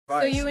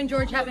So you and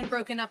George haven't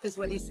broken up is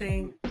what he's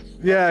saying.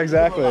 Yeah,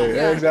 exactly.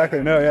 Yeah,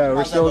 exactly. No, yeah,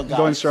 we're still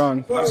going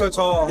strong. I'm so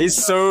tall. He's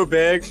so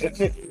big.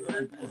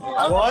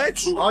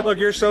 What? Look,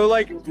 you're so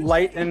like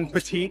light and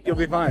petite, you'll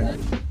be fine.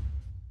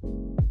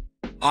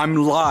 I'm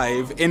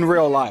live in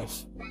real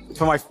life.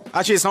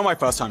 Actually, it's not my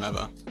first time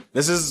ever.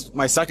 This is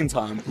my second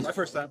time. My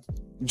first time.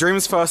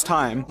 Dream's first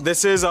time.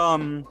 This is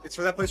It's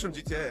for that place from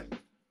GTA.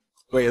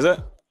 Wait, is it?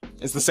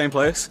 It's the same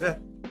place? Yeah.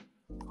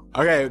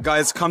 Okay,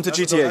 guys, come to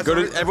GTA.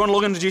 Everyone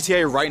log into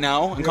GTA right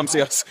now and come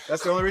see us.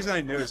 That's the only reason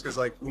I knew is because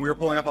like when we were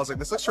pulling up, I was like,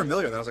 this looks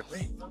familiar. And I was like,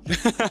 wait.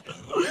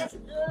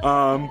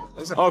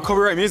 Oh,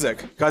 copyright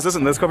music. Guys,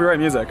 listen, there's copyright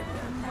music.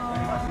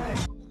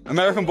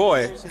 American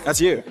Boy, that's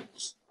you.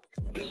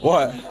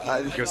 What?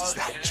 He goes, is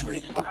that a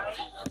dream?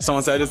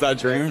 Someone said, is that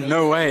Dream?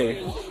 No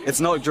way. It's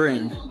not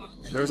Dream.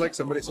 There was like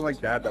some like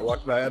dad that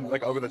walked by and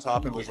like over the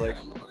top and was like,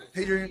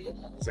 hey Dream.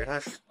 It's like,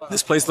 hi.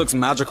 This place looks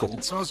magical.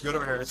 It smells good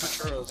over here. It's a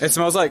churros. It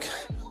smells like,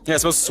 yeah, it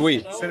smells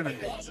sweet. Cinnamon.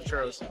 It's a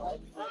churros.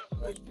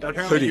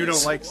 Apparently you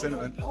don't like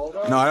cinnamon.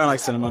 No, I don't like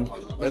cinnamon.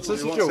 That's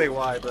just won't say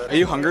why, but. Are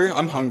you hungry?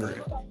 I'm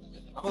hungry.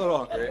 I'm a little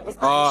hungry. We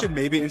should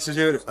maybe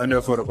institute a no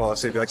photo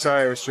policy. Be like,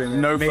 sorry, we're streaming.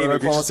 No photo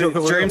policy.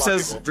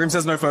 Dream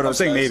says no photo. I'm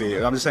saying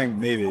maybe. I'm just saying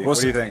maybe. What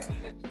do you think?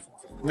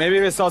 Maybe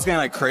if it starts getting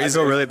like crazy. I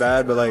feel really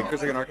bad, but like.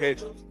 There's like an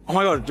arcade. Oh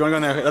my god, do you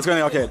want to go in there? Let's go in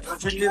the arcade.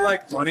 Do you need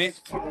like money?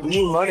 You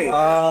need money.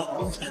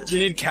 Do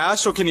you need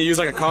cash or can you use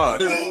like a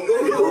card? I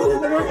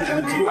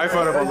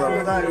photo bro.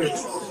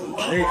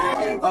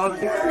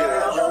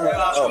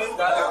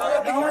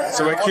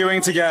 So we're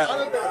queuing to get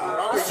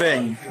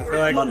thing.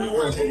 We're like,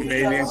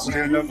 maybe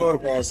institute a no photo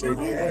policy.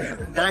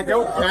 Can I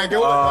go? Can I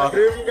go?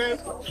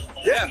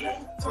 Yeah.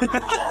 Huh?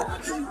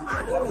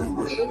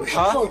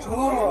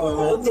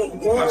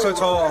 I'm so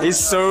tall. He's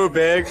so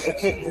big.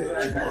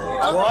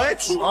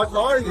 What? How tall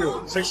are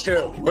you?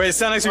 6'2". Wait,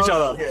 stand next to each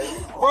other. This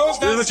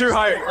is the true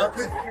height.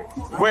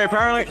 Wait,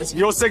 apparently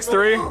you're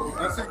 6'3".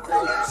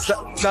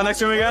 Stand next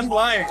to him again.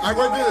 Lying. I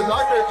went to the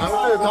doctor. I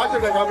went to the doctor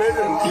that got me.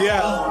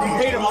 Yeah.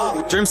 You paid him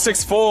off. Dream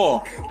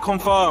 6'4".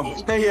 Confirm.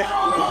 Hey, yeah.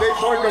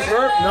 6'4"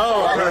 confirmed?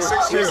 No.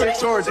 6'2".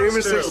 6'4". Dream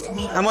is 6.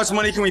 How much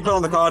money can we put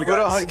on the card?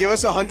 Give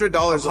us $100.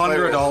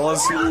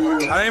 $100. I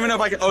don't even know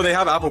if I can. Oh, they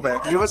have Apple Pay.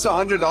 Give us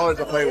 $100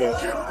 to play with.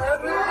 Can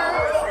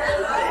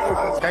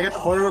I get the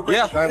photo real quick?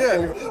 Yeah.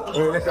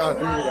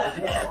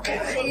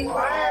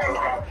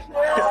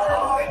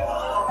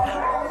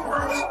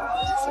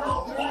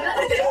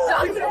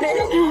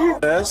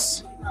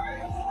 This.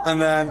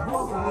 And then.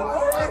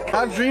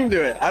 Have Dream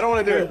do it. I don't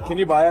want to do it. Can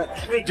you buy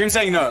it? Dream's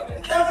saying no.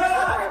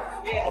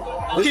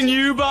 Can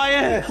you buy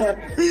it?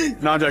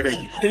 No, I'm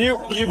joking. Can you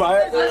buy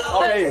it?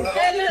 I'll pay you.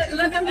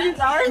 Let them use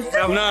ours.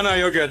 No,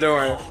 you're good. Don't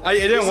worry.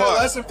 It didn't work.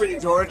 Lesson for you,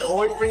 George.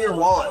 Always bring your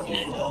wallet.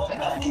 All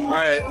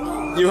right,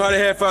 you heard it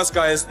here first,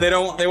 guys. They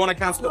want to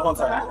cancel the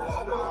contract.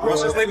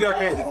 Let's just leave the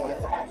arcade.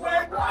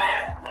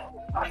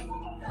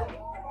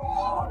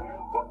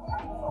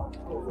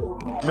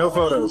 No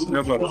photos.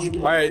 No photos.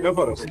 All right, No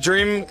photos.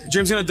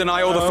 Dream's gonna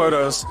deny all the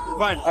photos.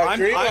 Fine.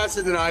 Dream has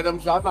to deny them,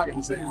 so I'm not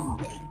going to say it.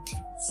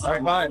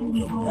 Alright,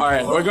 fine. All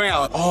right, we're going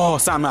out. Oh,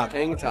 Sam Map.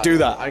 Do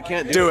that. I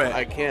can't do it.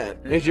 I can't.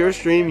 It's your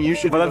stream. You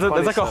should. But do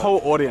there's like a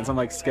whole audience. I'm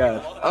like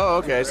scared. Oh,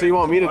 okay. So you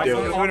want me to do Do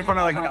it? it in front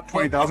of like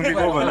 20,000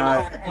 people, but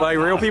not. Like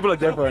real people are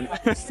different.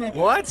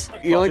 What?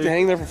 You only have to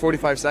hang there for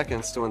 45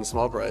 seconds to win the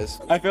small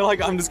prize. I feel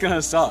like I'm just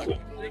gonna suck.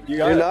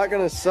 You're not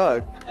gonna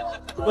suck.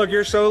 Look,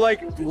 you're so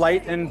like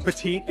light and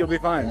petite. You'll be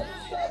fine.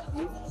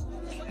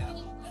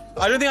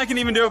 I don't think I can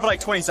even do it for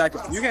like 20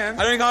 seconds. You can.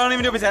 I don't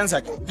even do it for 10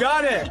 seconds.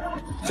 Got it.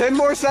 10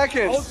 more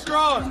seconds. Hold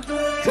strong.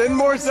 10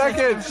 more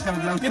seconds.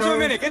 Get to a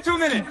minute. Get to a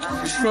minute.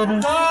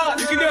 Oh,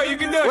 you can do it. You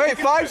can do it. Wait,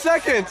 5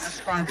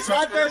 seconds. Come on,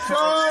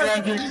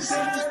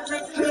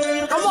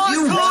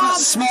 You won a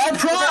small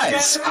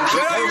prize!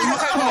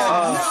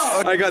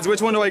 All right, guys.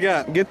 Which one do I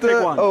get? Get the.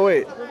 Pick one. Oh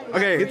wait.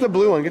 Okay. Get the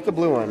blue one. Get the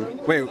blue one.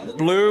 Wait,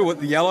 blue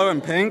with yellow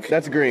and pink.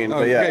 That's green.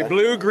 But yeah. Okay,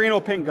 blue, green, or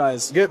pink,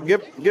 guys. Get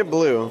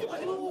blue.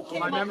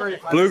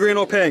 Blue, green,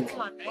 or pink.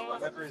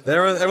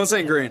 Everyone's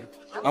saying green.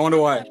 I wonder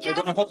why.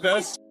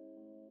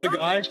 The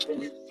guy.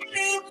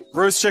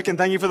 Roast chicken.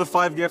 Thank you for the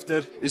 5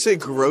 gifted. You say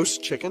gross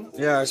chicken?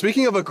 Yeah.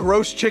 Speaking of a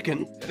gross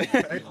chicken.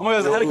 Oh my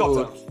god, there's a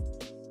helicopter.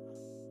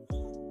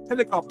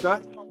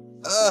 Helicopter.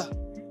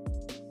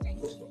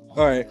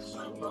 All right.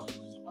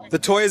 The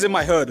toy is in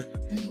my hood.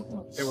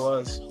 It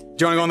was. Do you want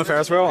to go on the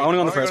Ferris wheel? I want to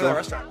go on the Ferris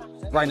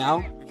wheel. Right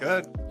now?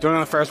 Good. Do you want to go on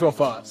the Ferris wheel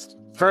first?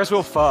 Ferris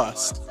wheel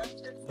first.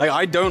 Like,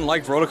 I don't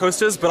like roller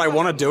coasters, but I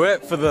want to do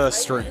it for the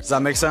stream. Does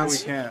that make sense?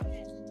 We can't.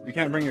 You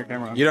can't bring your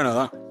camera. You don't know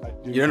that.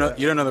 You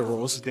don't know the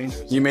rules. It's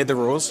dangerous. You made the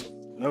rules.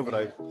 No,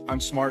 but I'm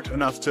smart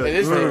enough to. It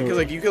is because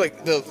like you could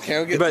like the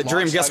camera get. But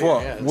Dream, guess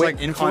what? We're like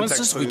influencers.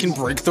 context, We please. can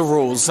break the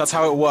rules. That's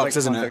how it works,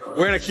 isn't it? context.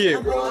 We're in a queue.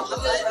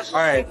 All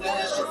right.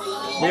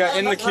 We are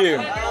in the queue.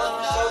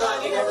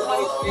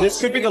 This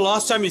could be the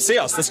last time you see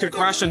us. This could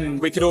crash and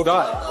we could all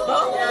die.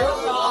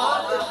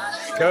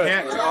 Good.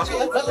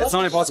 It's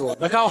not impossible.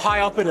 Look how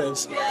high up it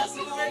is.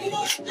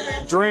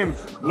 Dream,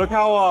 look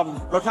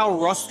how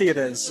rusty it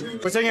is.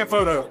 We're taking a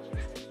photo.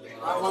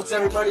 Once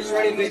everybody's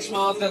ready, big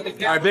smiles at the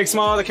camera. All right, big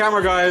smile at the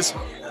camera, guys.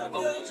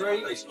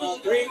 Ready? 3, 2,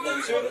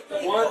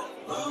 1.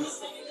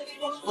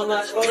 One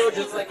last photo,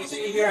 just like you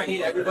see here. I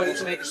need everybody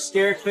to make a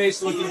scared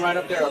face looking right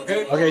up there,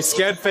 okay? Okay,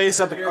 scared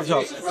face at the top. Right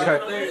Okay.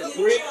 up there.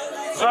 3.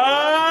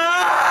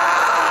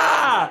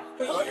 Ah!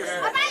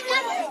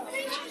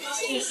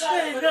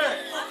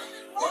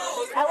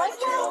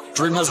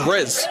 Dream has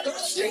Riz.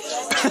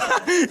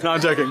 No,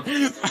 I'm joking.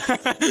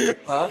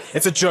 Huh?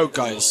 It's a joke,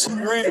 guys. Do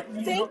it,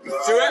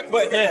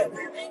 but hit.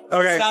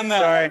 Okay, Stand there.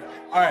 sorry.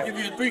 All right. Give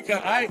you a 3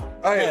 count. All right.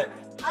 Okay.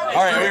 All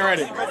right, are you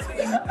ready?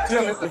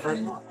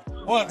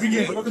 1,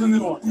 begin. Look at the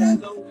middle one.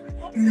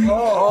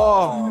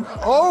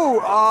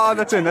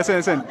 That's in.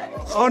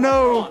 Oh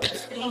no.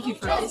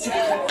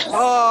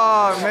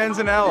 Oh, man's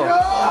an L.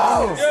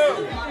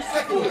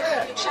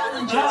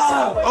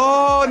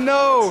 Oh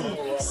no.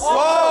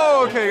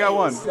 Oh, okay, got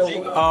one.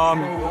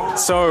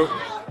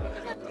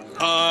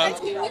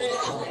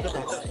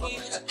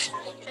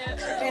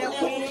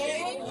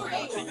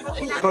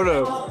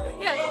 Photo.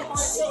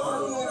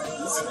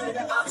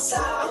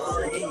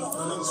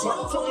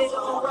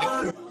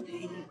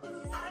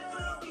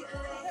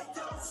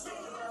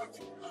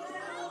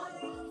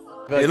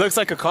 It looks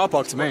like a car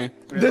park to me.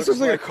 This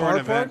looks like a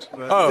car park?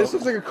 Oh, This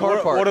looks like a car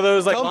park. What are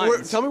those like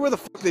lines? Tell me where the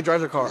fuck they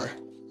drive their car.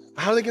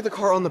 How do they get the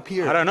car on the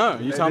pier? I don't know.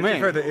 You tell me.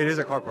 It is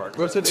a car park.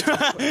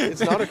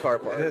 It's not a car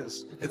park. It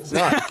is. It's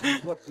not.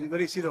 Look, you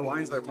literally see the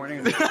lines that are pointing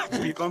at the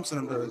speed bumps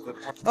and the...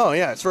 Oh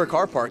yeah, it's for a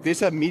car park. They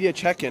just have media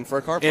check-in for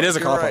a car park. It is a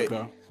You're car park right.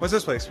 though. What's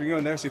this place? We go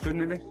in there, seafood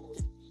maybe?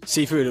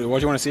 Seafood. What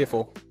do you want to see it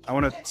for? I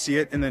want to see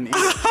it and then eat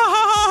it.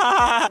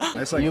 I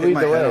just like You hit lead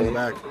my the head way. on the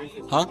back.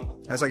 Huh?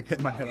 I just like hit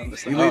my head on the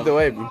side. You lead the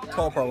way.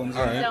 Tall problems.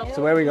 All right.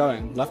 So where are we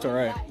going? Left or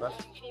right?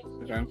 Left.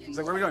 Okay. He's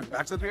like, where are we going?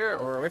 Back to the pier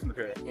or away from the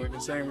pier? We've been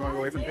saying we want to go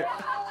away from the pier.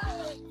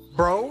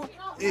 Bro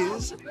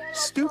is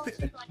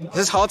stupid.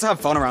 It's hard to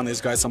have fun around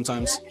these guys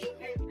sometimes.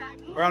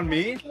 Around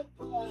me?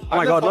 Oh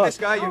my God, look. This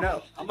guy, you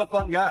know. I'm a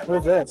fun guy. What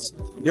is this?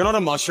 You're not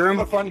a mushroom.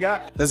 I'm a fun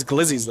guy. There's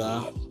glizzies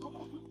there.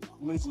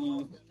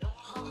 Glizzy.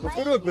 Let's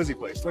go to a glizzy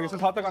place. Look, it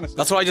says hot dog on a stick.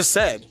 That's what I just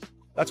said.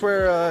 That's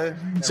where,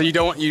 So you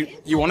don't want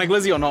you want a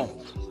glizzy or not?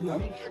 You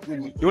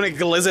want to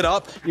glizz it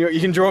up? You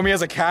can draw me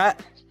as a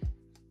cat,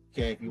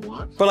 Okay, if you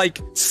want. but like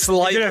Look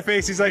slight. at that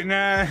face. He's like,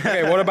 nah.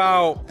 Okay, what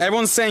about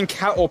everyone's saying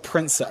cat or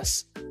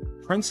princess?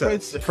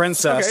 Princess.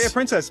 Princess. Okay, yeah,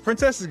 princess.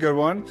 Princess is a good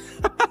one.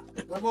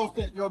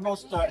 Your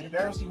most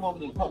embarrassing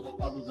moment in public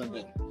other than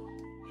this.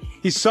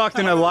 He sucked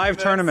in a live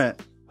tournament.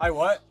 I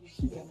what?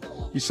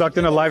 You sucked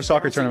in a live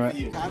soccer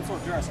tournament. Pants or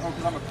dress? Oh,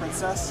 because I'm a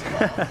princess.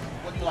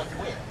 What do you like to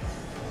wear?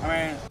 I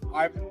mean,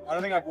 I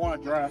don't think I've worn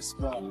a dress,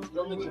 but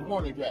Don't look at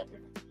porn dress.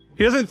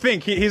 He doesn't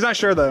think. He's not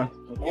sure though.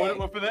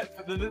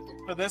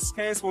 for this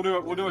case, we'll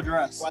do a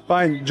dress.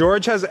 Fine.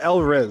 George has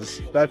L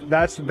Riz.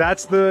 That's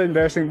the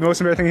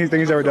most embarrassing thing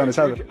he's ever done. Is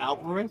how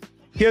Alvarez?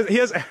 he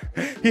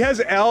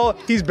has L.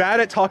 He's bad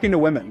at talking to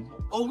women.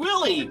 Oh,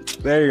 really?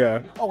 There you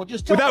go. Oh, well,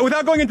 just tell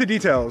Without going into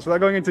details. Without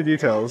going into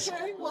details.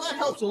 Okay, well, that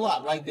helps a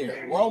lot right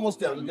there. We're almost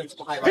done. We'll get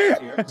some highlights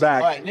here.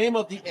 Back. All right, name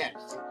of the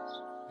X.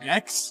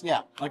 X?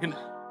 Yeah. Like an.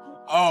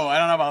 Oh, I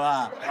don't know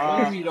about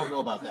that. You don't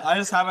know about that.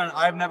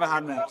 I've never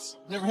had an X.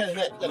 Never had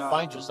that. You gotta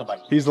find you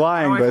somebody. He's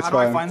lying, but it's How do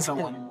I fine. find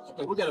someone?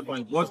 Okay, we gotta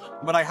find you.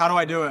 How do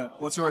I do it?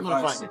 What's your I'm gonna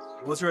advice? find it.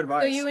 What's your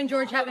advice? So you and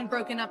George haven't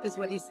broken up, is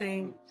what he's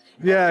saying.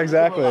 Yeah,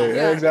 exactly.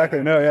 Yeah,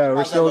 exactly. No, yeah, we're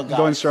How's that still look, guys?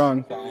 going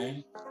strong.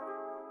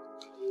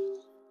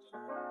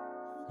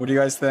 What do you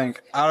guys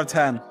think? Out of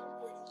 10.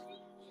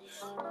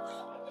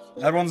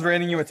 Everyone's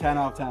rating you a 10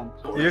 out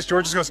of 10.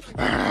 George just goes,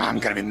 I'm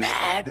gonna be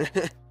mad.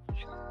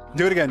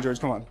 Do it again, George.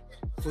 Come on.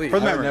 Please. For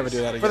the I would memories. never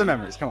do that For again. the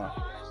memories. Come on.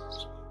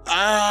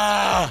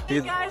 Ah!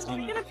 Hey guys,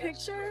 can we get a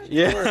picture?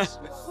 Yeah.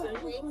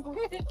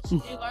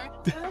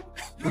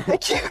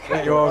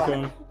 You're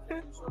welcome.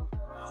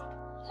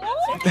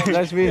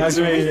 Nice to meet you. Nice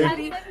to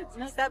meet you.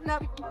 Step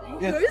up.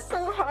 You're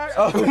so hard.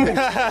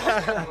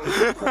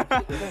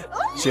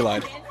 She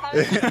lied.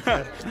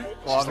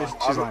 Well,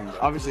 She's lying.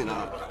 obviously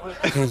not.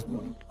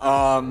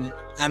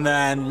 And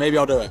then maybe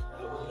I'll do it.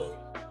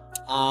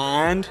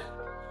 And.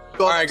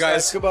 Alright,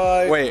 guys.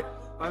 Goodbye. Wait.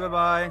 Bye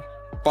bye.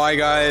 Bye,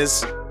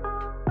 guys.